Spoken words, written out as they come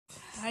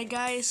Hi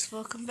guys,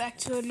 welcome back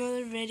to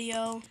another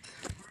video.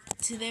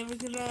 Today we're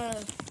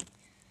gonna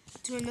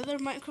do another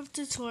Minecraft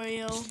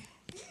tutorial.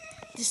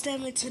 This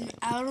time it's an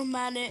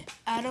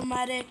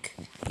automatic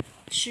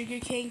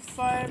sugarcane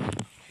farm.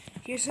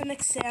 Here's an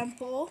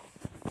example.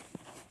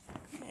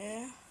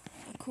 Yeah,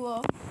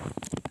 cool.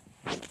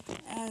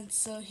 And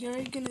so here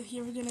we're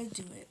gonna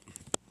do it.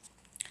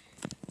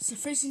 So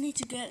first you need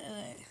to get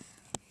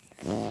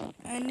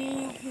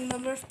any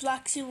number of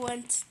blocks you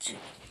want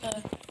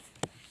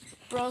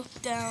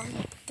broke down.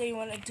 Then you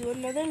want to do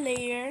another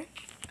layer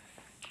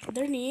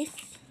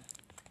underneath,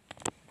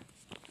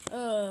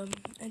 and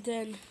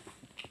then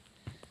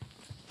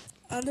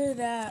under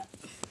that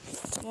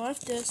more of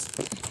this.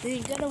 Then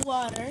you gotta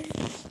water.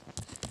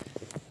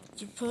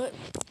 You put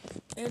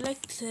it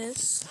like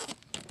this.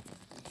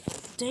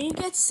 Then you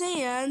get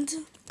sand.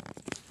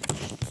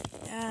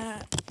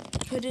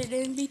 Put it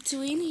in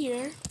between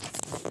here,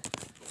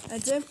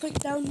 and then put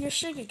down your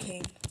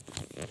sugarcane.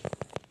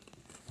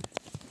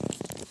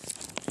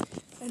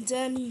 And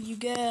then you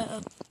get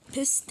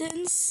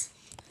pistons.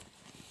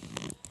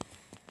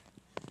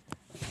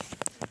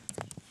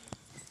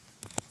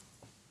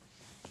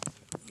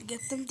 You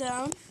get them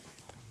down.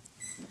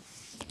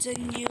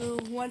 Then you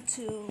want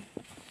to,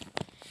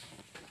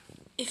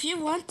 if you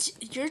want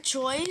your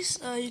choice,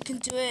 you can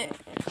do it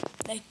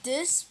like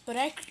this, but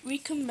I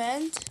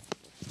recommend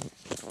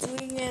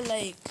doing it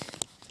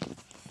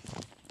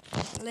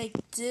like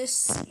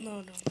this.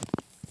 No,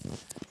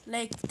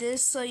 like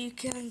this, so you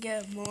can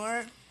get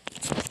more.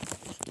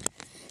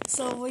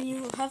 So when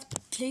you have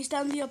placed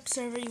down the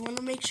observer, you want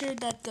to make sure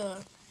that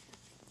the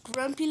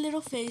grumpy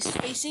little face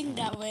facing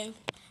that way,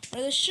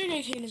 where the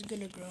sugarcane is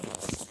gonna grow.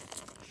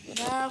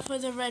 Now for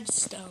the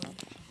redstone.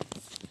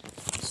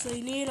 So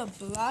you need a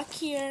block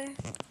here,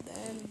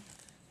 then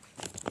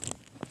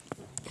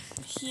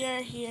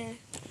here.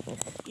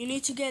 You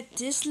need to get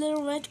this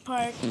little red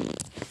part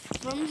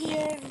from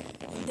here,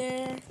 and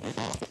there,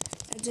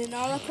 and then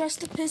all across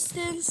the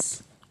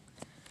pistons,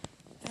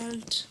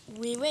 and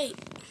we wait.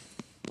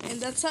 And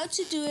that's how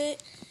to do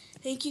it.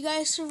 Thank you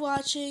guys for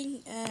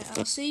watching, and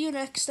I'll see you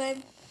next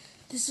time.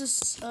 This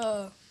is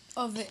a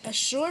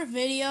short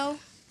video.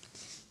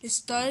 It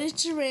started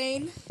to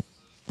rain.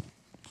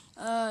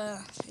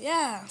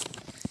 Yeah.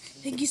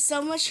 Thank you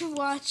so much for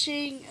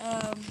watching.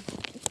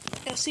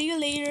 I'll see you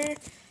later,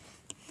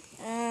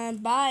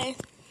 and bye.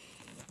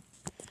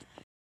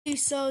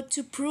 So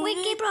to prove Wait,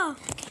 it, Gabriel,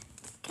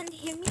 can you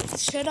hear me?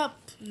 shut up.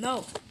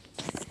 No.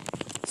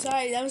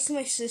 Sorry, that was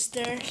my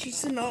sister.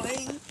 She's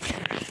annoying.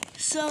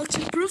 So to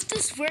prove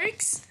this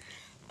works,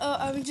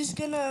 I'm just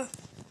gonna.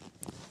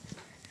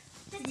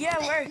 Yeah,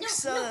 it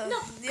works.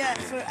 No. Yeah,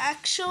 for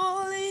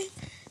actually,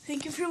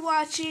 thank you for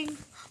watching.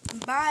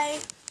 Bye.